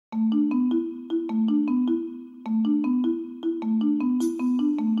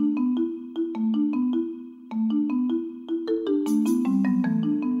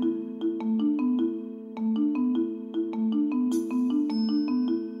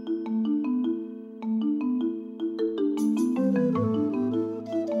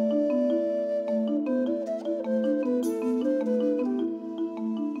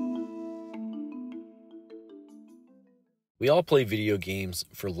We all play video games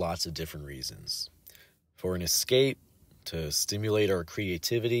for lots of different reasons. For an escape, to stimulate our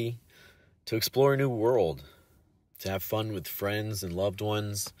creativity, to explore a new world, to have fun with friends and loved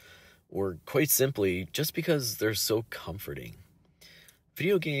ones, or quite simply, just because they're so comforting.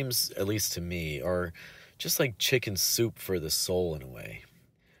 Video games, at least to me, are just like chicken soup for the soul in a way.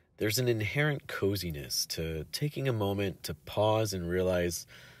 There's an inherent coziness to taking a moment to pause and realize,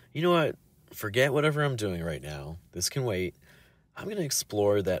 you know what, forget whatever I'm doing right now. This can wait. I'm going to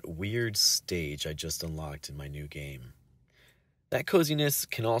explore that weird stage I just unlocked in my new game. That coziness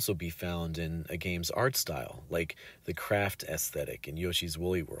can also be found in a game's art style, like the craft aesthetic in Yoshi's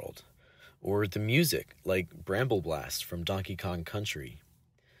Woolly World, or the music, like Bramble Blast from Donkey Kong Country.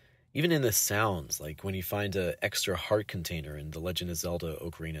 Even in the sounds, like when you find an extra heart container in The Legend of Zelda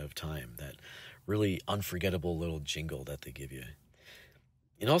Ocarina of Time, that really unforgettable little jingle that they give you.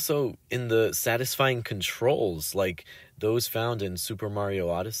 And also in the satisfying controls, like those found in Super Mario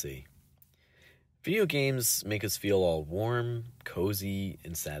Odyssey. Video games make us feel all warm, cozy,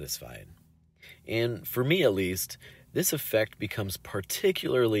 and satisfied. And for me at least, this effect becomes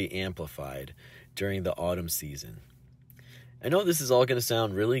particularly amplified during the autumn season. I know this is all going to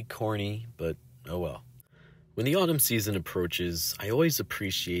sound really corny, but oh well. When the autumn season approaches, I always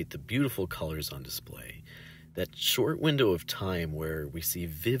appreciate the beautiful colors on display. That short window of time where we see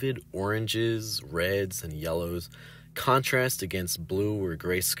vivid oranges, reds, and yellows contrast against blue or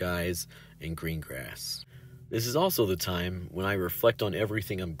gray skies and green grass. This is also the time when I reflect on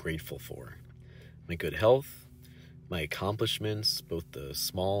everything I'm grateful for. My good health, my accomplishments, both the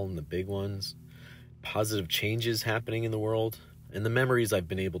small and the big ones, positive changes happening in the world, and the memories I've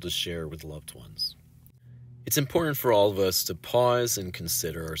been able to share with loved ones. It's important for all of us to pause and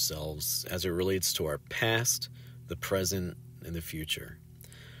consider ourselves as it relates to our past, the present, and the future.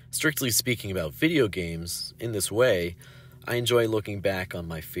 Strictly speaking about video games, in this way, I enjoy looking back on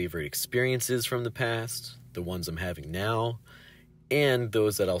my favorite experiences from the past, the ones I'm having now, and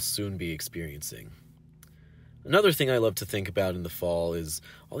those that I'll soon be experiencing. Another thing I love to think about in the fall is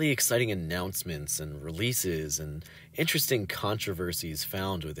all the exciting announcements and releases and interesting controversies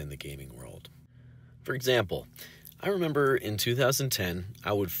found within the gaming world. For example, I remember in 2010,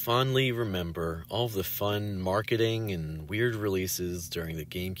 I would fondly remember all of the fun marketing and weird releases during the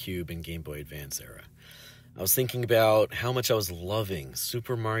GameCube and Game Boy Advance era. I was thinking about how much I was loving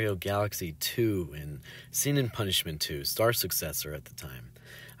Super Mario Galaxy 2 and Sin and Punishment 2, Star's successor at the time.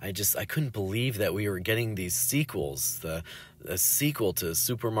 I couldn't believe that we were getting these sequels, a sequel to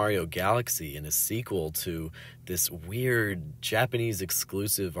Super Mario Galaxy and a sequel to this weird Japanese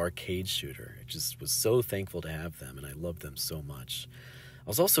exclusive arcade shooter. I just was so thankful to have them, and I loved them so much. I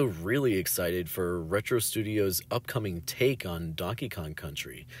was also really excited for Retro Studios' upcoming take on Donkey Kong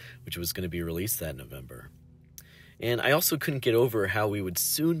Country, which was going to be released that November. And I also couldn't get over how we would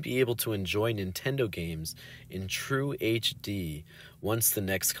soon be able to enjoy Nintendo games in true HD once the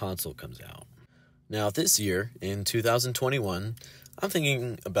next console comes out. Now, this year, in 2021, I'm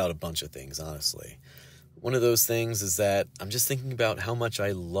thinking about a bunch of things, honestly. One of those things is that I'm just thinking about how much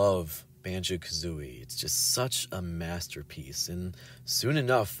I love Banjo-Kazooie. It's just such a masterpiece, and soon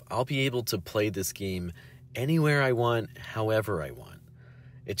enough, I'll be able to play this game anywhere I want, however I want.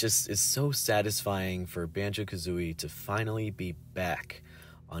 It just is so satisfying for Banjo-Kazooie to finally be back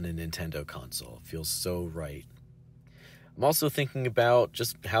on a Nintendo console. It feels so right. I'm also thinking about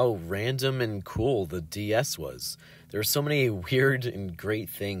just how random and cool the DS was. There are so many weird and great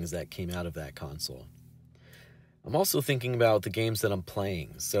things that came out of that console. I'm also thinking about the games that I'm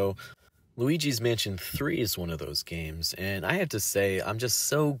playing. So Luigi's Mansion 3 is one of those games, and I have to say I'm just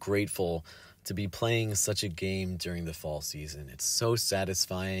so grateful to be playing such a game during the fall season. It's so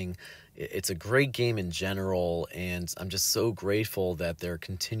satisfying. It's a great game in general, and I'm just so grateful that they're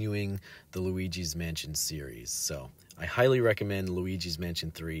continuing the Luigi's Mansion series. So I highly recommend Luigi's Mansion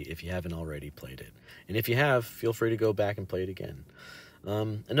 3 if you haven't already played it. And if you have, feel free to go back and play it again.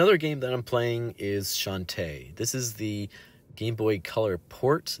 Another game that I'm playing is Shantae. This is the Game Boy Color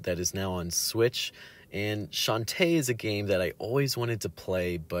port that is now on Switch, and Shantae is a game that I always wanted to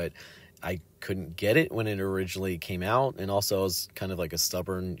play, but I couldn't get it when it originally came out, and also I was kind of like a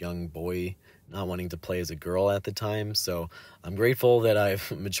stubborn young boy not wanting to play as a girl at the time, so I'm grateful that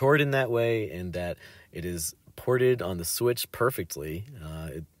I've matured in that way and that it is ported on the Switch perfectly.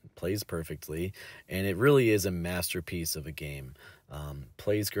 It plays perfectly, and it really is a masterpiece of a game.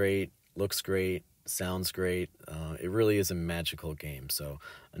 Plays great, looks great, sounds great. It really is a magical game, so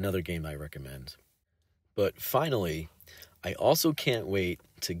another game I recommend. But finally, I also can't wait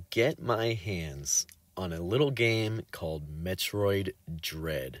to get my hands on a little game called Metroid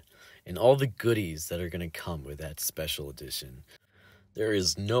Dread. and all the goodies that are going to come with that special edition. There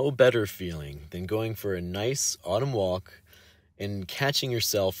is no better feeling than going for a nice autumn walk and catching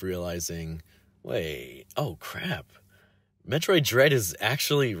yourself realizing, wait, oh crap, Metroid Dread is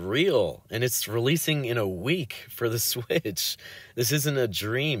actually real, and it's releasing in a week for the Switch. This isn't a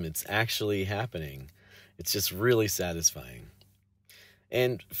dream, it's actually happening. It's just really satisfying.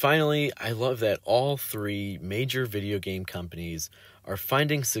 And finally, I love that all three major video game companies are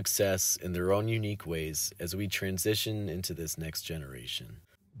finding success in their own unique ways as we transition into this next generation.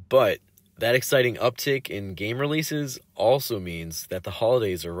 But that exciting uptick in game releases also means that the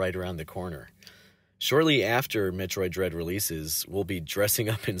holidays are right around the corner. Shortly after Metroid Dread releases, we'll be dressing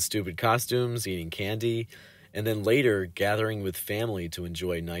up in stupid costumes, eating candy, and then later gathering with family to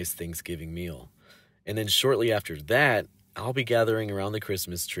enjoy a nice Thanksgiving meal. And then shortly after that, I'll be gathering around the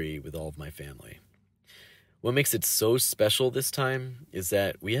Christmas tree with all of my family. What makes it so special this time is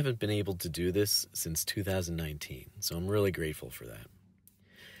that we haven't been able to do this since 2019, so I'm really grateful for that.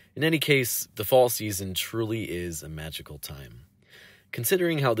 In any case, the fall season truly is a magical time.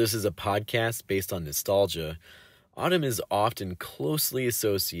 Considering how this is a podcast based on nostalgia, autumn is often closely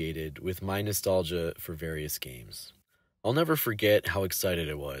associated with my nostalgia for various games. I'll never forget how excited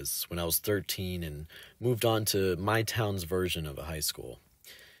I was when I was 13 and moved on to my town's version of a high school.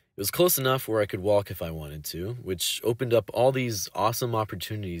 It was close enough where I could walk if I wanted to, which opened up all these awesome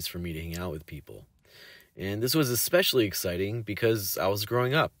opportunities for me to hang out with people. And this was especially exciting because I was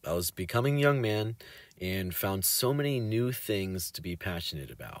growing up. I was becoming a young man and found so many new things to be passionate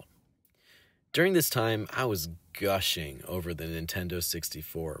about. During this time, I was gushing over the Nintendo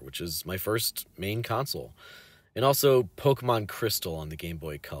 64, which was my first main console, and also Pokemon Crystal on the Game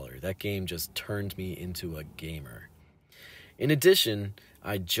Boy Color. That game just turned me into a gamer. In addition,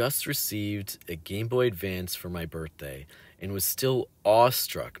 I just received a Game Boy Advance for my birthday and was still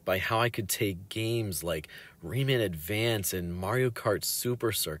awestruck by how I could take games like Rayman Advance and Mario Kart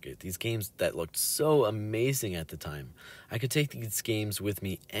Super Circuit, these games that looked so amazing at the time. I could take these games with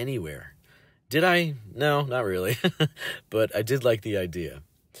me anywhere. Did I? No, not really, but I did like the idea.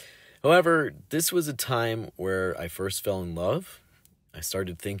 However, this was a time where I first fell in love. I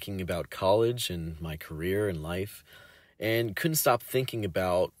started thinking about college and my career and life, and couldn't stop thinking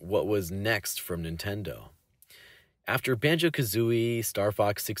about what was next from Nintendo. After Banjo-Kazooie, Star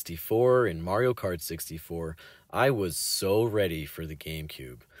Fox 64, and Mario Kart 64, I was so ready for the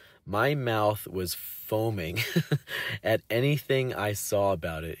GameCube. My mouth was foaming at anything I saw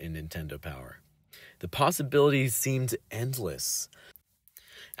about it in Nintendo Power. The possibilities seemed endless.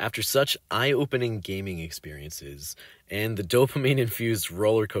 After such eye-opening gaming experiences and the dopamine-infused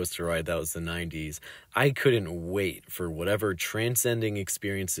roller coaster ride that was the 90s, I couldn't wait for whatever transcending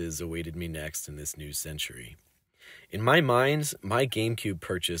experiences awaited me next in this new century. In my mind, my GameCube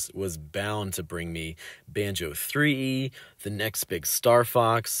purchase was bound to bring me Banjo 3E, the next big Star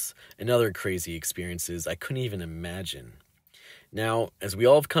Fox, and other crazy experiences I couldn't even imagine. Now, as we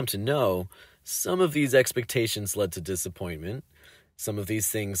all have come to know, some of these expectations led to disappointment. Some of these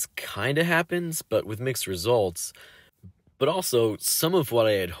things kinda happened, but with mixed results. But also, some of what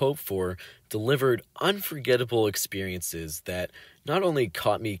I had hoped for delivered unforgettable experiences that not only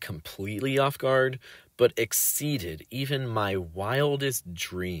caught me completely off guard, but exceeded even my wildest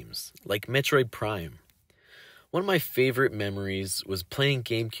dreams, like Metroid Prime. One of my favorite memories was playing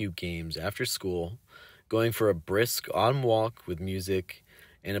GameCube games after school, going for a brisk autumn walk with music,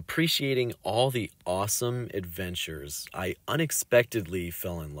 and appreciating all the awesome adventures I unexpectedly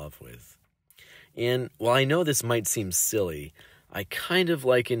fell in love with. And while I know this might seem silly, I kind of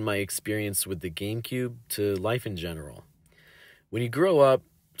liken my experience with the GameCube to life in general. When you grow up,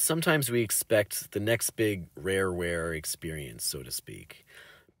 sometimes we expect the next big rareware experience, so to speak,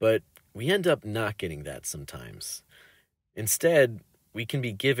 but we end up not getting that sometimes. Instead, we can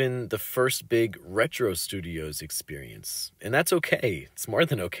be given the first big Retro Studios experience. And that's okay. It's more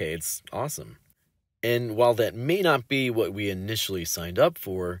than okay. It's awesome. And while that may not be what we initially signed up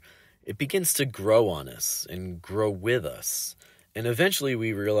for, it begins to grow on us and grow with us. And eventually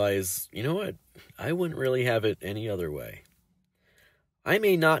we realize, you know what? I wouldn't really have it any other way. I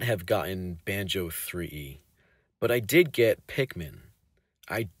may not have gotten Banjo 3E, but I did get Pikmin.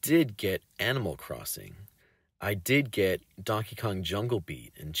 I did get Animal Crossing. I did get Donkey Kong Jungle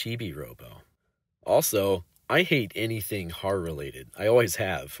Beat and Chibi Robo. Also, I hate anything horror-related. I always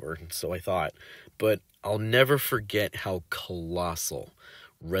have, or so I thought. But I'll never forget how colossal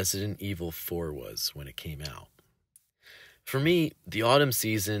Resident Evil 4 was when it came out. For me, the autumn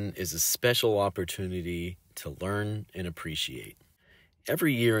season is a special opportunity to learn and appreciate.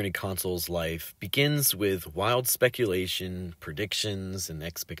 Every year in a console's life begins with wild speculation, predictions, and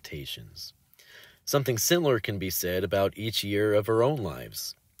expectations. Something similar can be said about each year of our own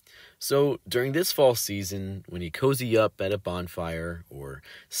lives. So, during this fall season, when you cozy up at a bonfire or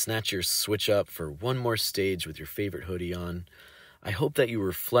snatch your Switch up for one more stage with your favorite hoodie on, I hope that you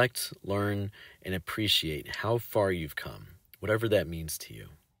reflect, learn, and appreciate how far you've come, whatever that means to you.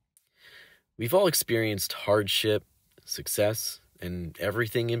 We've all experienced hardship, success, and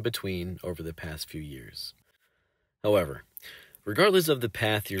everything in between over the past few years. However, regardless of the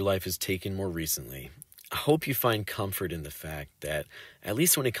path your life has taken more recently, I hope you find comfort in the fact that, at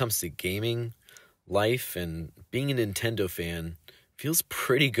least when it comes to gaming, life, and being a Nintendo fan, feels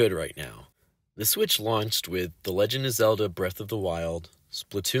pretty good right now. The Switch launched with The Legend of Zelda Breath of the Wild,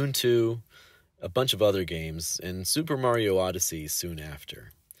 Splatoon 2, a bunch of other games, and Super Mario Odyssey soon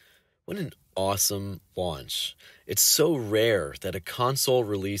after. What an awesome launch. It's so rare that a console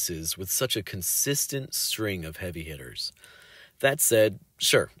releases with such a consistent string of heavy hitters. That said,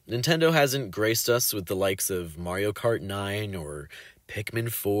 sure, Nintendo hasn't graced us with the likes of Mario Kart 9 or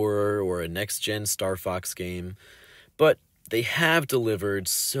Pikmin 4 or a next-gen Star Fox game, but they have delivered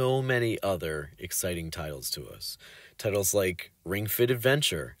so many other exciting titles to us. Titles like Ring Fit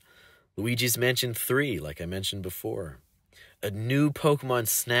Adventure, Luigi's Mansion 3, like I mentioned before, a new Pokemon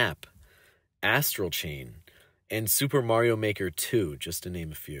Snap, Astral Chain, and Super Mario Maker 2, just to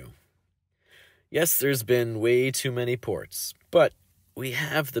name a few. Yes, there's been way too many ports, but we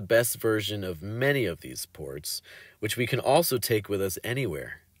have the best version of many of these ports, which we can also take with us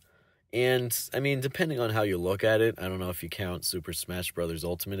anywhere. And, depending on how you look at it, I don't know if you count Super Smash Bros.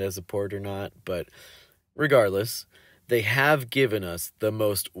 Ultimate as a port or not, but regardless, they have given us the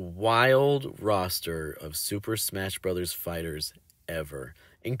most wild roster of Super Smash Bros. Fighters ever,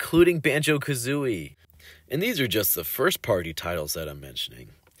 including Banjo-Kazooie. And these are just the first-party titles that I'm mentioning.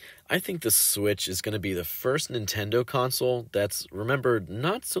 I think the Switch is going to be the first Nintendo console that's remembered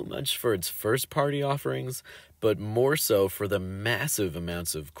not so much for its first-party offerings, but more so for the massive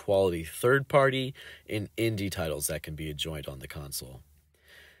amounts of quality third-party and indie titles that can be enjoyed on the console.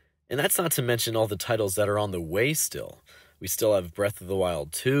 And that's not to mention all the titles that are on the way still. We still have Breath of the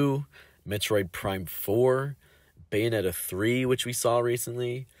Wild 2, Metroid Prime 4, Bayonetta 3, which we saw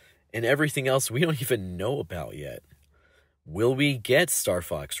recently, and everything else we don't even know about yet. Will we get Star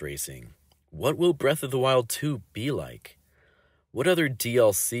Fox Racing? What will Breath of the Wild 2 be like? What other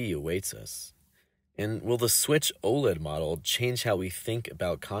DLC awaits us? And will the Switch OLED model change how we think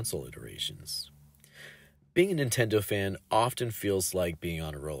about console iterations? Being a Nintendo fan often feels like being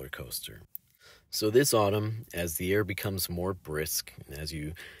on a roller coaster. So this autumn, as the air becomes more brisk, and as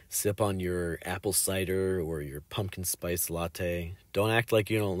you sip on your apple cider or your pumpkin spice latte, don't act like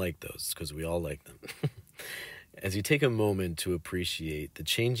you don't like those, because we all like them. As you take a moment to appreciate the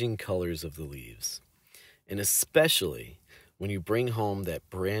changing colors of the leaves, and especially when you bring home that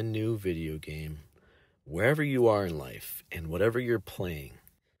brand new video game, wherever you are in life and whatever you're playing,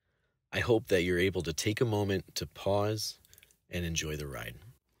 I hope that you're able to take a moment to pause and enjoy the ride.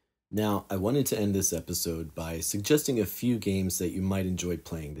 Now, I wanted to end this episode by suggesting a few games that you might enjoy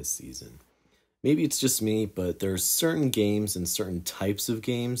playing this season. Maybe it's just me, but there are certain games and certain types of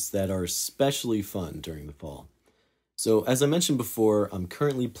games that are especially fun during the fall. So, as I mentioned before, I'm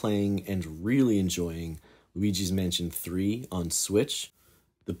currently playing and really enjoying Luigi's Mansion 3 on Switch.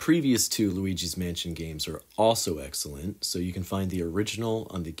 The previous two Luigi's Mansion games are also excellent, so you can find the original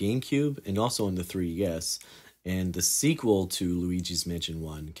on the GameCube and also on the 3DS, and the sequel to Luigi's Mansion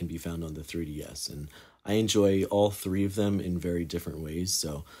 1 can be found on the 3DS, and I enjoy all three of them in very different ways,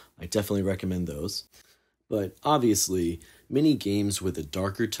 so I definitely recommend those. But obviously, many games with a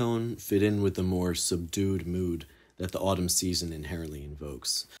darker tone fit in with the more subdued mood that the autumn season inherently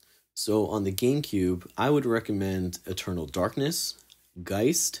invokes. So on the GameCube, I would recommend Eternal Darkness,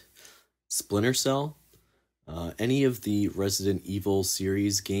 Geist, Splinter Cell, any of the Resident Evil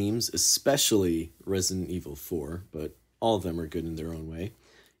series games, especially Resident Evil 4, but all of them are good in their own way.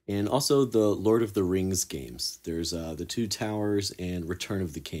 And also the Lord of the Rings games. There's The Two Towers and Return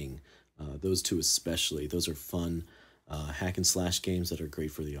of the King. Those two especially. Those are fun hack and slash games that are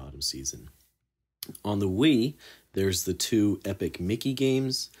great for the autumn season. On the Wii, there's the two epic Mickey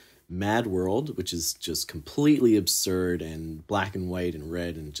games, Mad World, which is just completely absurd and black and white and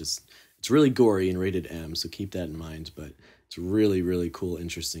red and just, it's really gory and rated M, so keep that in mind, but it's a really, really cool,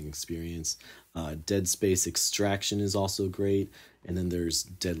 interesting experience. Dead Space Extraction is also great, and then there's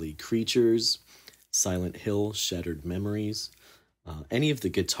Deadly Creatures, Silent Hill, Shattered Memories. Any of the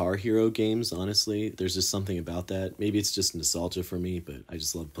Guitar Hero games, honestly, there's just something about that. Maybe it's just nostalgia for me, but I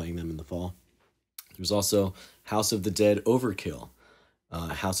just love playing them in the fall. There's also House of the Dead Overkill,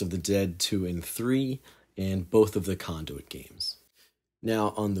 House of the Dead 2 and 3, and both of the Conduit games.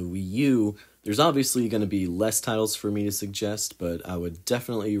 Now, on the Wii U, there's obviously going to be less titles for me to suggest, but I would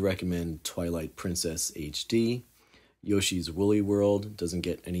definitely recommend Twilight Princess HD. Yoshi's Woolly World doesn't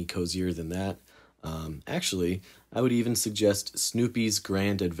get any cozier than that. Actually, I would even suggest Snoopy's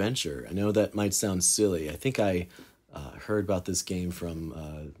Grand Adventure. I know that might sound silly. I think I heard about this game from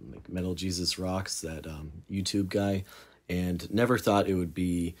like Metal Jesus Rocks, that YouTube guy, and never thought it would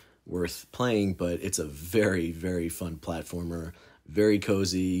be worth playing, but it's a very, very fun platformer. Very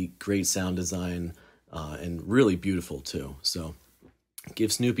cozy, great sound design, and really beautiful too. So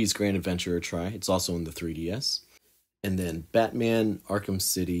give Snoopy's Grand Adventure a try. It's also on the 3DS. And then Batman Arkham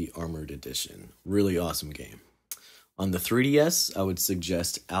City Armored Edition. Really awesome game. On the 3DS, I would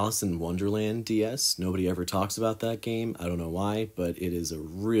suggest Alice in Wonderland DS. Nobody ever talks about that game. I don't know why, but it is a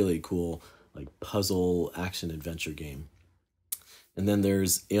really cool like puzzle action adventure game. And then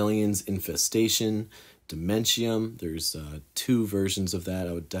there's Aliens Infestation, Dementium. There's 2 versions of that.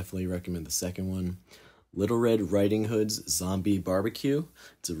 I would definitely recommend the second one. Little Red Riding Hood's Zombie Barbecue.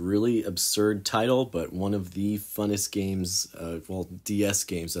 It's a really absurd title, but one of the funnest games, DS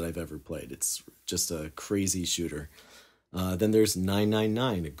games that I've ever played. It's just a crazy shooter. Then there's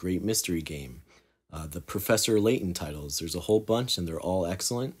 999, a great mystery game. The Professor Layton titles, there's a whole bunch and they're all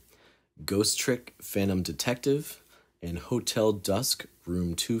excellent. Ghost Trick Phantom Detective, and Hotel Dusk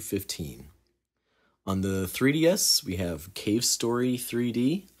Room 215. On the 3DS, we have Cave Story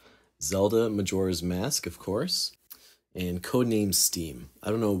 3D, Zelda Majora's Mask, of course, and Codename Steam. I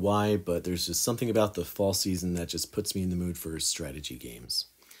don't know why, but there's just something about the fall season that just puts me in the mood for strategy games.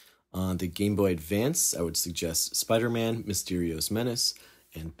 On the Game Boy Advance, I would suggest Spider-Man Mysterious Menace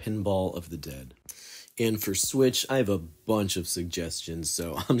and Pinball of the Dead. And for Switch, I have a bunch of suggestions,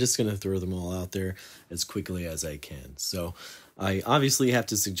 so I'm just going to throw them all out there as quickly as I can. So I obviously have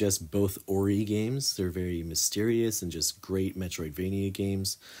to suggest both Ori games. They're very mysterious and just great Metroidvania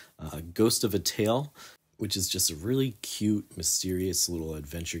games. Ghost of a Tale, which is just a really cute, mysterious little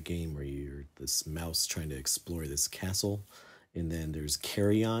adventure game where you're this mouse trying to explore this castle. And then there's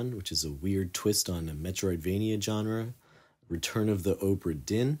Carry On, which is a weird twist on a Metroidvania genre. Return of the Obra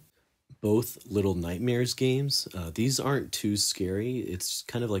Dinn. Both Little Nightmares games. These aren't too scary. It's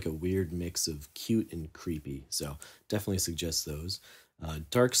kind of like a weird mix of cute and creepy. So definitely suggest those.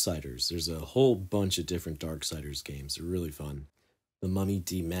 Darksiders. There's a whole bunch of different Darksiders games. They're really fun. The Mummy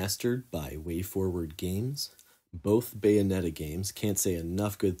Demastered by WayForward Games. Both Bayonetta games. Can't say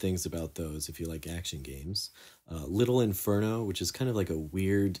enough good things about those if you like action games. Little Inferno, which is kind of like a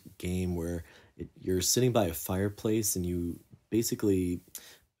weird game where you're sitting by a fireplace and you basically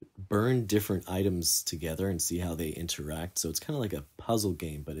burn different items together and see how they interact. So it's kind of like a puzzle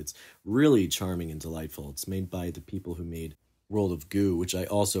game, but it's really charming and delightful. It's made by the people who made World of Goo, which I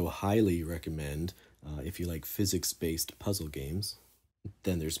also highly recommend if you like physics-based puzzle games.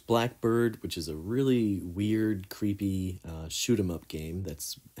 Then there's Blackbird, which is a really weird, creepy shoot-'em-up game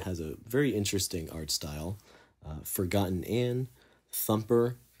that has a very interesting art style. Forgotten Anne,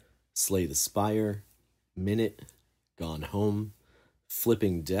 Thumper, Slay the Spire, Minute, Gone Home,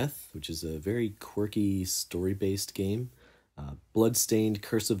 Flipping Death, which is a very quirky story-based game. Bloodstained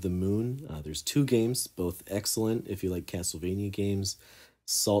Curse of the Moon. There's 2 games, both excellent if you like Castlevania games.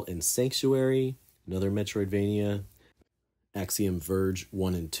 Salt and Sanctuary, another Metroidvania. Axiom Verge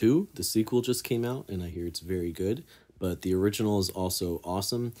 1 and 2. The sequel just came out, and I hear it's very good. But the original is also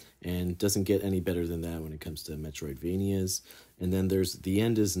awesome, and doesn't get any better than that when it comes to Metroidvanias. And then there's The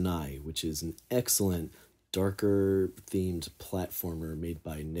End Is Nigh, which is an excellent darker themed platformer made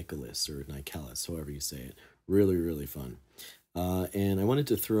by Nicholas or Nicalis, however you say it. Really, really fun. And I wanted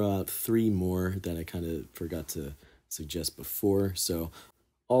to throw out 3 more that I kind of forgot to suggest before. So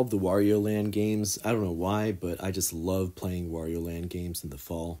all of the Wario Land games, I don't know why, but I just love playing Wario Land games in the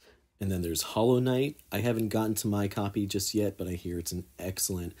fall. And then there's Hollow Knight. I haven't gotten to my copy just yet, but I hear it's an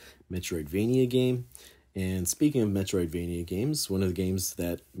excellent Metroidvania game. And speaking of Metroidvania games, one of the games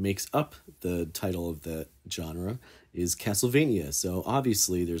that makes up the title of that genre is Castlevania. So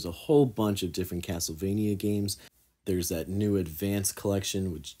obviously there's a whole bunch of different Castlevania games. There's that new Advance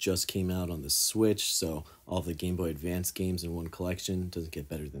collection, which just came out on the Switch. So all the Game Boy Advance games in one collection. Doesn't get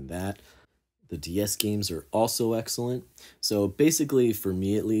better than that. The DS games are also excellent. So basically, for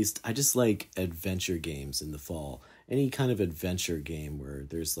me at least, I just like adventure games in the fall. Any kind of adventure game where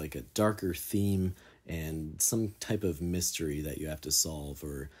there's like a darker theme and some type of mystery that you have to solve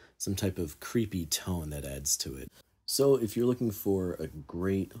or some type of creepy tone that adds to it. So if you're looking for a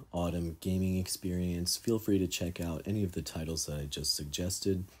great autumn gaming experience, feel free to check out any of the titles that I just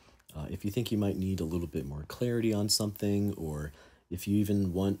suggested. If you think you might need a little bit more clarity on something, or If you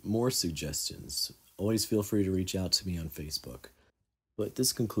even want more suggestions, always feel free to reach out to me on Facebook. But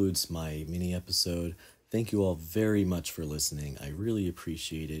this concludes my mini episode. Thank you all very much for listening. I really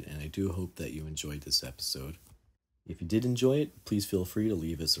appreciate it, and I do hope that you enjoyed this episode. If you did enjoy it, please feel free to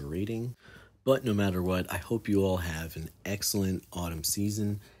leave us a rating. But no matter what, I hope you all have an excellent autumn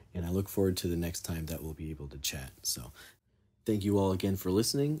season, and I look forward to the next time that we'll be able to chat. So, thank you all again for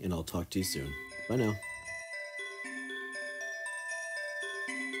listening, and I'll talk to you soon. Bye now.